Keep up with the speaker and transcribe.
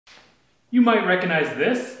You might recognize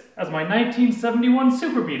this as my 1971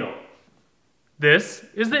 Super Beetle. This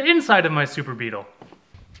is the inside of my Super Beetle.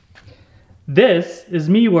 This is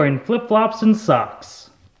me wearing flip-flops and socks.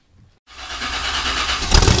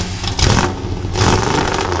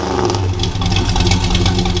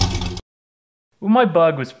 When my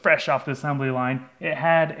Bug was fresh off the assembly line, it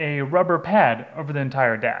had a rubber pad over the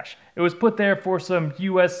entire dash. It was put there for some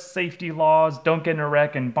US safety laws: don't get in a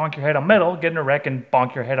wreck and bonk your head on metal, get in a wreck and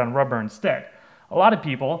bonk your head on rubber instead. A lot of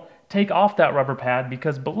people take off that rubber pad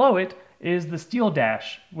because below it is the steel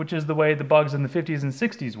dash, which is the way the Bugs in the 50s and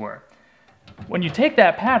 60s were. When you take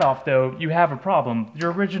that pad off though, you have a problem.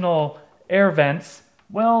 Your original air vents,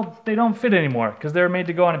 well, they don't fit anymore because they're made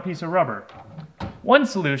to go on a piece of rubber. One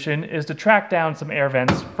solution is to track down some air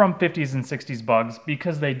vents from 50s and 60s Bugs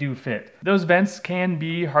because they do fit. Those vents can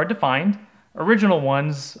be hard to find. Original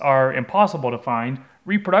ones are impossible to find.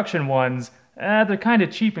 Reproduction ones, they're kind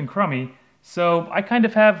of cheap and crummy. So I kind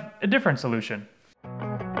of have a different solution.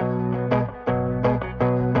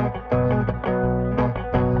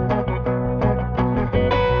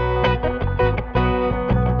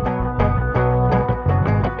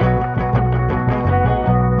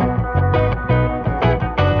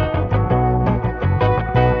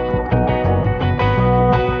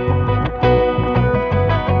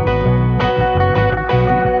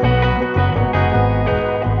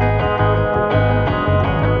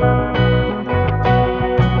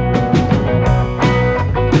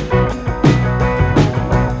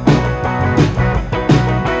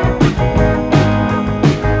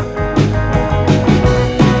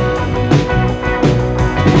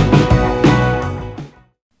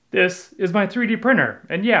 This is my 3D printer,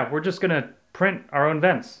 and yeah, we're just gonna print our own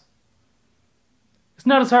vents. It's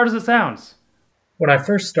not as hard as it sounds. When I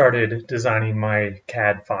first started designing my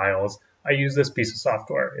CAD files, I used this piece of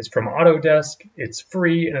software. It's from Autodesk, it's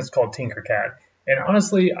free, and it's called Tinkercad. And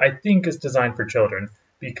honestly, I think it's designed for children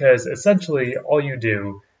because essentially all you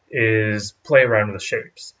do is play around with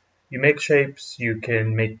shapes. You make shapes, you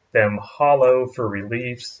can make them hollow for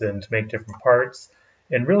reliefs and to make different parts,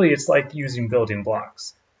 and really it's like using building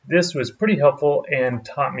blocks. This was pretty helpful and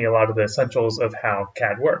taught me a lot of the essentials of how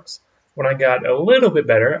CAD works. When I got a little bit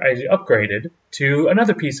better, I upgraded to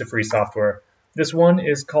another piece of free software. This one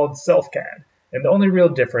is called SelfCAD, and the only real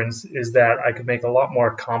difference is that I could make a lot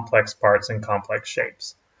more complex parts and complex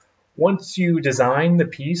shapes. Once you design the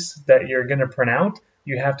piece that you're going to print out,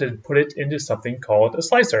 you have to put it into something called a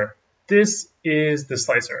slicer. This is the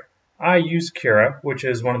slicer. I use Cura, which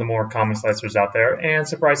is one of the more common slicers out there, and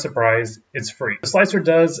surprise, surprise, it's free. The slicer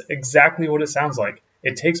does exactly what it sounds like.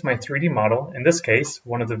 It takes my 3D model, in this case,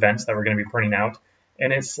 one of the vents that we're going to be printing out,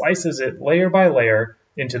 and it slices it layer by layer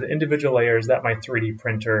into the individual layers that my 3D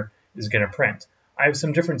printer is going to print. I have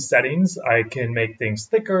some different settings. I can make things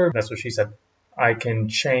thicker, that's what she said. I can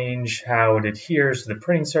change how it adheres to the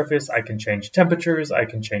printing surface. I can change temperatures. I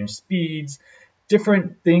can change speeds.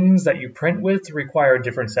 Different things that you print with require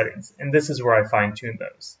different settings, and this is where I fine-tune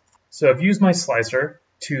those. So I've used my slicer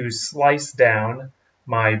to slice down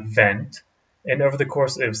my vent, and over the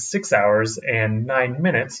course of 6 hours and 9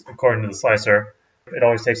 minutes, according to the slicer, it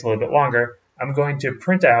always takes a little bit longer, I'm going to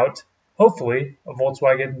print out, hopefully, a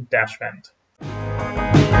Volkswagen dash vent.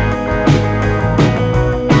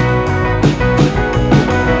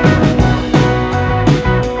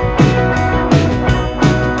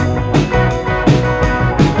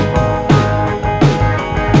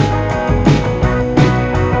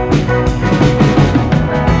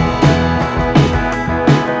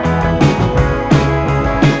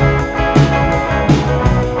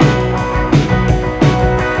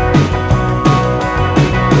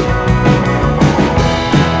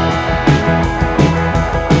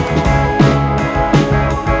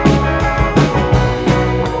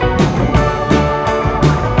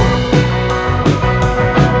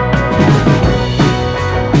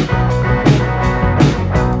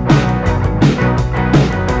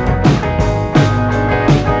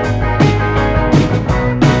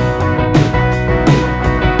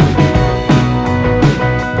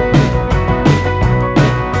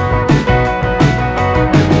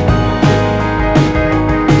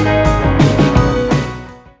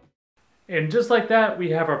 And just like that,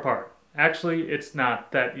 we have our part. Actually, it's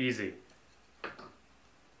not that easy.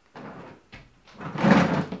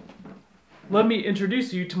 Let me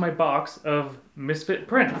introduce you to my box of misfit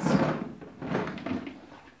prints.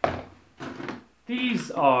 These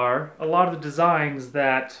are a lot of the designs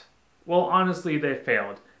that, well, honestly, they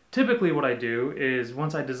failed. Typically what I do is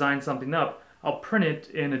once I design something up, I'll print it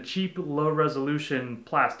in a cheap, low-resolution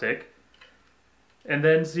plastic and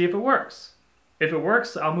then see if it works. If it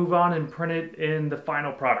works, I'll move on and print it in the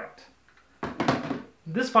final product.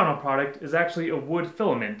 This final product is actually a wood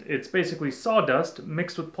filament. It's basically sawdust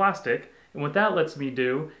mixed with plastic, and what that lets me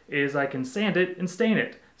do is I can sand it and stain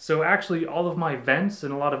it. So actually all of my vents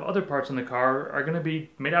and a lot of other parts in the car are going to be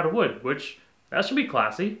made out of wood, which that should be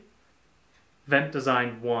classy. Vent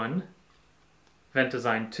design 1, vent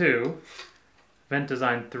design 2, vent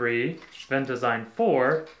design 3, vent design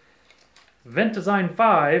 4, vent design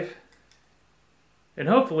 5, and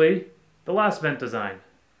hopefully the last vent design.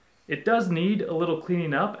 It does need a little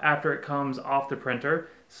cleaning up after it comes off the printer,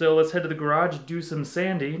 so let's head to the garage, do some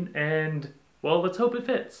sanding, and, well, let's hope it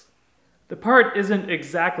fits. The part isn't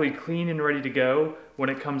exactly clean and ready to go when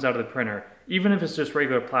it comes out of the printer, even if it's just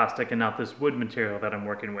regular plastic and not this wood material that I'm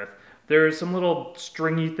working with. There's some little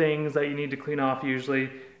stringy things that you need to clean off usually,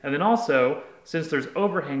 and then also, since there's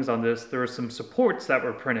overhangs on this, there are some supports that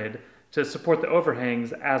were printed to support the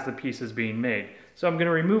overhangs as the piece is being made. So I'm going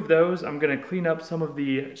to remove those, I'm going to clean up some of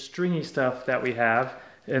the stringy stuff that we have,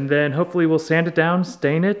 and then hopefully we'll sand it down,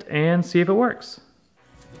 stain it, and see if it works.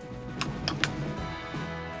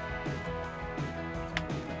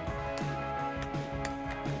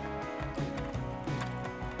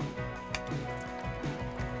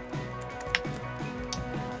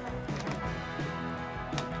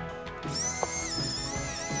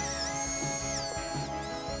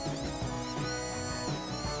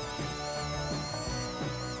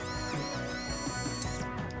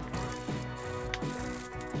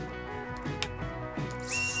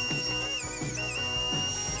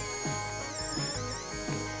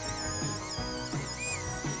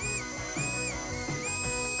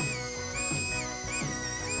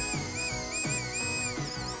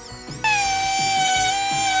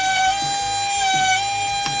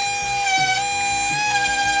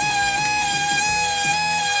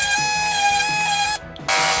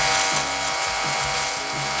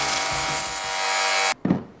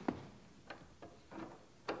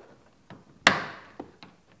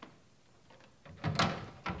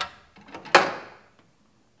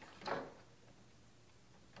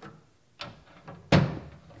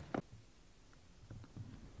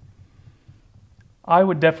 I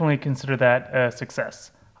would definitely consider that a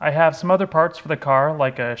success. I have some other parts for the car,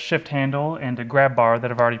 like a shift handle and a grab bar that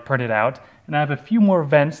I've already printed out, and I have a few more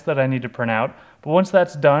vents that I need to print out, but once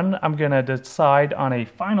that's done, I'm going to decide on a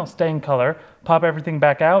final stain color, pop everything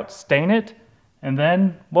back out, stain it, and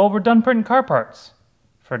then, well, we're done printing car parts.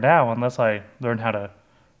 For now, unless I learn how to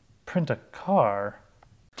print a car.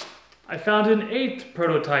 I found an 8th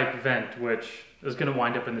prototype vent, which is going to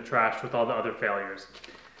wind up in the trash with all the other failures.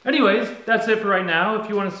 Anyways, that's it for right now. If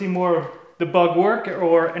you want to see more of the bug work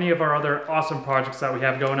or any of our other awesome projects that we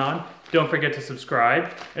have going on, don't forget to subscribe.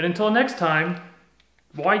 And until next time,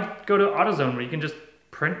 why go to AutoZone where you can just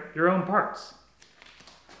print your own parts?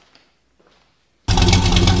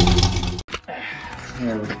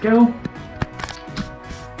 There we go.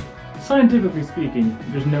 Scientifically speaking,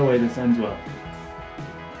 there's no way this ends well.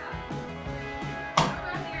 I'm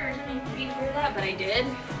not here to be for that, but I did.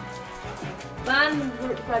 But I'm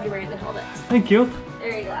glad you're wearing the helmet. Thank you.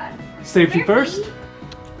 Very glad. Safety first.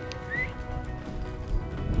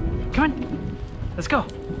 Come on, let's go.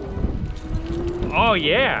 Oh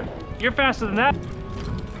yeah, you're faster than that.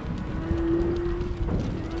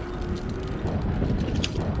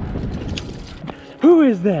 Who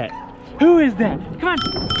is that? Who is that? Come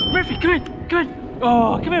on, Murphy, come on, come on.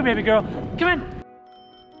 Oh, come here, baby girl, come on.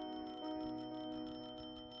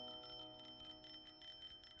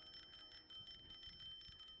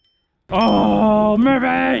 Oh,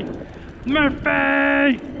 Murphy!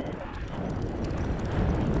 Murphy!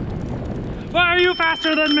 Why are you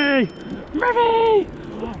faster than me? Murphy!